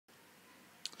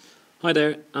Hi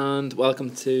there, and welcome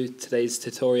to today's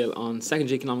tutorial on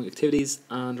secondary economic activities,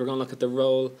 and we're going to look at the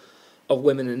role of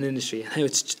women in industry and how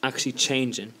it's actually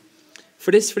changing. For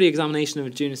the examination of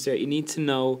a junior cert, you need to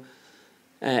know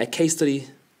a case study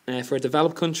for a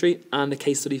developed country and a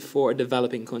case study for a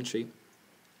developing country.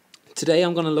 Today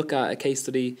I'm going to look at a case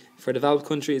study for a developed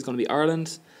country. It's going to be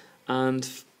Ireland, and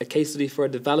a case study for a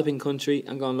developing country,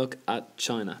 I'm going to look at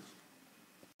China.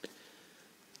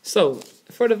 So,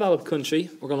 for a developed country,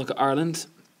 we're going to look at Ireland,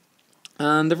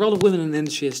 and the role of women in the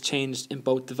industry has changed in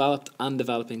both developed and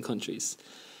developing countries.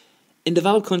 In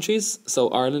developed countries, so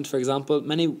Ireland for example,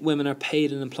 many women are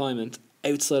paid in employment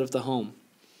outside of the home.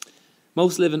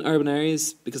 Most live in urban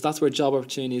areas because that's where job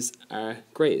opportunities are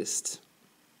greatest.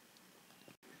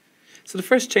 So the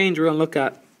first change we're going to look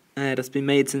at that's been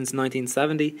made since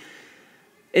 1970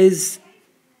 is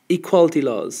equality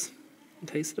laws.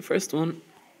 Okay, so the first one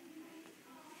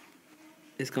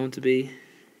is going to be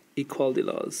equality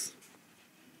laws.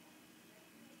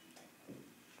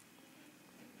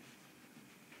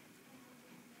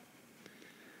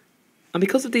 And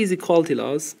because of these equality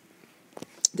laws,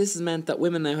 this has meant that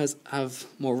women now have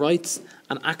more rights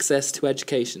and access to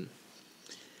education.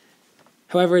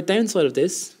 However, a downside of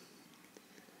this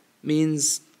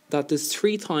means that there's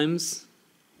three times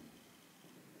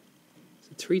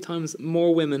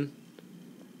more women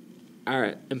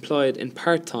are employed in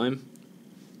part-time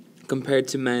compared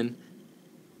to men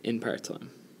in part-time.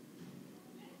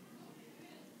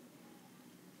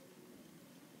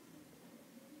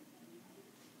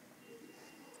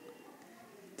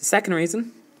 The second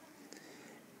reason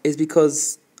is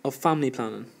because of family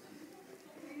planning.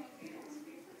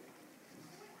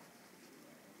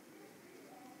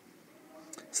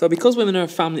 So because women are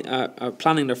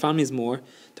planning their families more,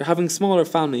 they're having smaller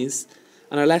families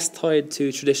and are less tied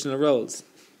to traditional roles.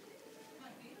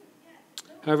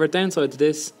 However, a downside to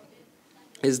this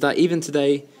is that even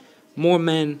today, more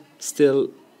men still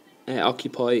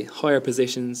occupy higher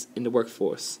positions in the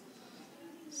workforce.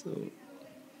 So,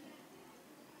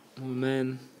 more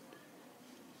men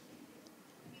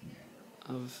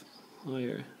have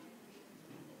higher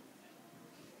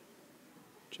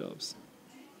jobs.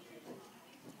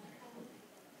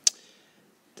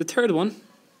 The third one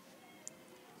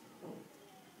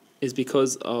is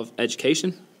because of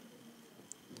education.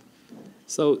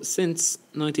 So since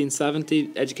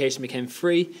 1970, education became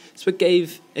free, so it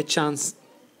gave a chance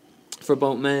for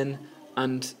both men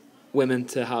and women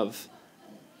to have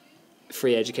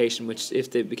free education, which if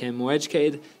they became more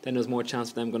educated, then there was more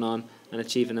chance for them going on and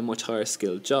achieving a much higher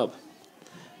skilled job.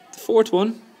 The fourth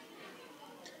one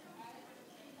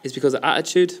is because of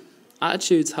attitude.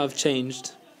 Attitudes have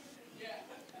changed.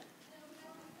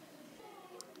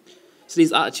 So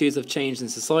these attitudes have changed in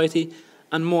society,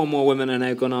 and more women are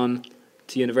now going on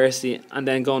to university and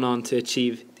then going on to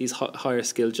achieve these higher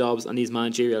skilled jobs and these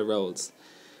managerial roles.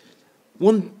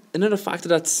 Another factor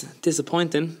that's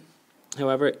disappointing,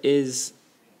 however, is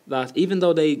that even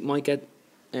though they might get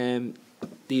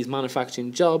these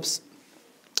manufacturing jobs,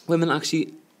 women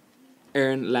actually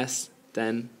earn less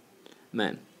than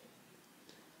men.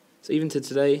 So even to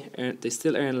today, they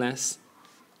still earn less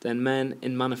than men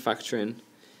in manufacturing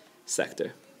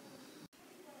sector.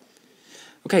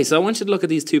 Okay, so I want you to look at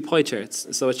these two pie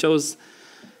charts. So it shows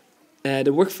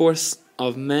the workforce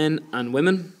of men and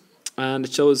women, and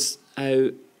it shows how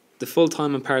the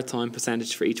full-time and part-time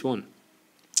percentage for each one.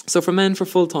 So for men, for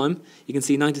full-time, you can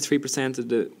see 93% of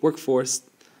the workforce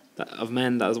of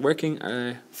men that is working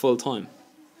are full-time.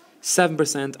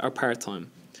 7% are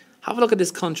part-time. Have a look at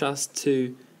this contrast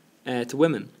to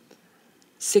women.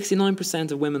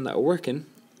 69% of women that are working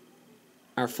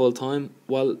are full-time,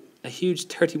 while a huge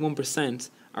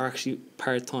 31% are actually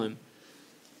part-time.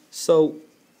 So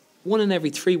 1 in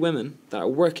every 3 women that are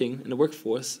working in the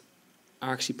workforce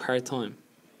are actually part-time.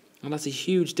 And that's a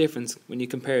huge difference when you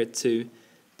compare it to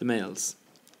the males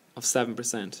of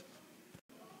 7%.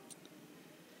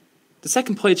 The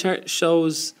second pie chart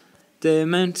shows the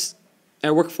amount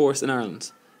our workforce in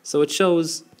Ireland. So it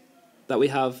shows that we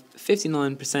have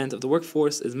 59% of the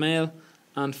workforce is male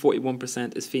and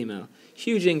 41% is female.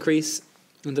 Huge increase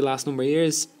in the last number of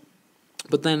years.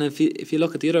 But then if you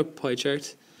look at the other pie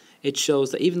chart, it shows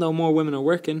that even though more women are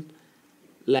working,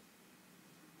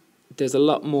 there's a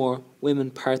lot more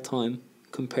women part-time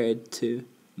compared to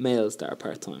males that are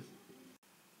part-time.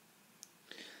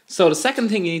 So the second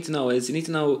thing you need to know is you need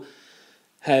to know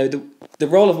how the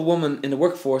role of a woman in the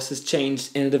workforce has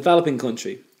changed in a developing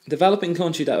country. A developing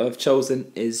country that I've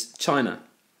chosen is China.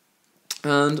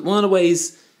 And one of the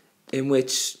ways in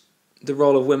which the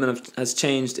role of women has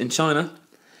changed in China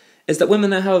is that women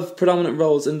now have predominant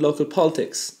roles in local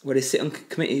politics, where they sit on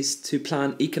committees to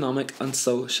plan economic and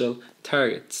social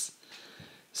targets.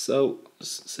 So,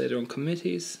 say they're on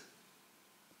committees.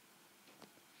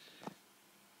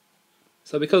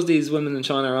 So because these women in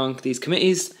China are on these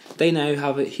committees, they now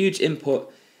have a huge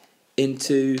input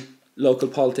into local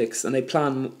politics, and they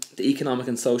plan the economic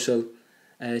and social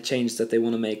change that they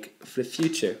want to make for the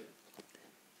future.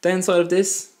 Downside of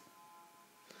this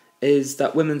is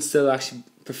that women still actually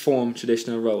perform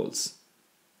traditional roles.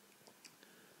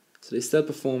 So they still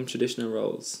perform traditional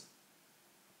roles.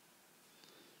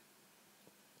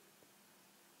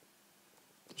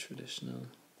 Traditional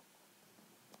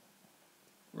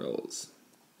roles.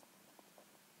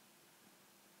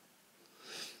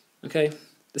 Okay,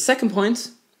 the second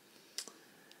point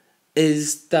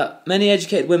is that many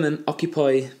educated women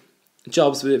occupy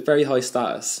jobs with very high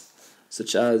status,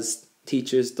 such as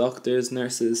teachers, doctors,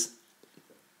 nurses,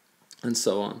 and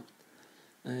so on.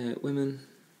 Women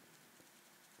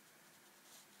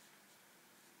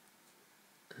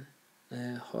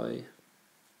high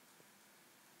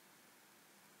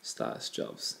status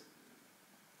jobs.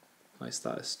 High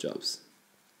status jobs.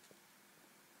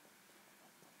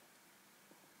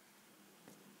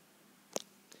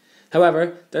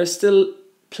 However, there are still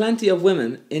plenty of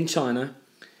women in China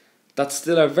that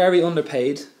still are very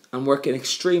underpaid and work in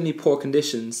extremely poor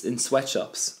conditions in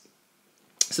sweatshops.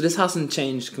 So this hasn't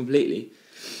changed completely.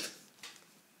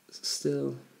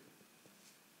 Still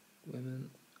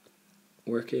women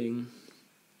working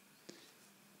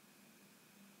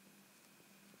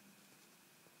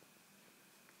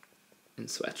in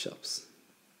sweatshops.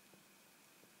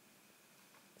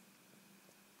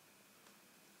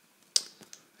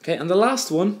 Okay, and the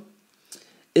last one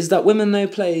is that women now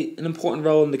play an important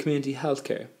role in the community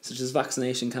healthcare, such as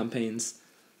vaccination campaigns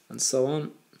and so on.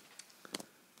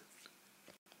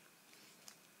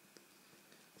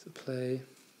 So play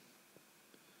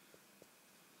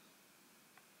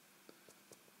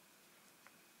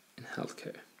in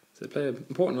healthcare. So they play an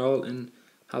important role in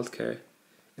healthcare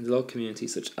in the local community,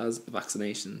 such as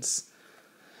vaccinations.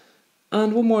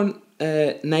 And one more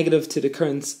negative to the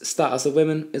current status of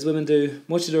women is women do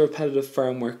much of the repetitive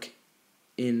farm work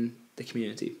in the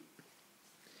community.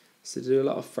 So they do a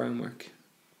lot of farm work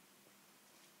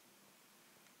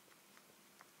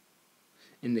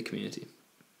in the community.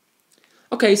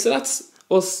 Okay, so that's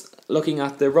us looking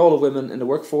at the role of women in the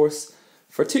workforce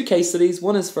for two case studies.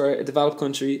 One is for a developed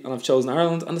country, and I've chosen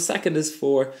Ireland, and the second is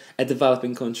for a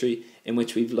developing country, in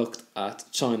which we've looked at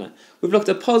China. We've looked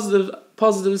at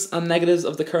positives and negatives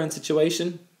of the current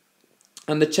situation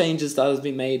and the changes that have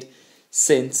been made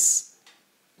since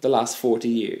the last 40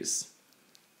 years.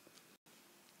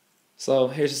 So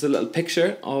here's just a little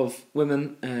picture of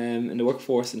women in the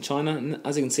workforce in China, and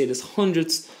as you can see, there's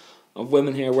hundreds of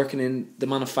women here working in the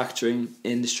manufacturing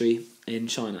industry in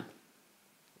China.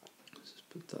 Let's just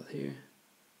put that here.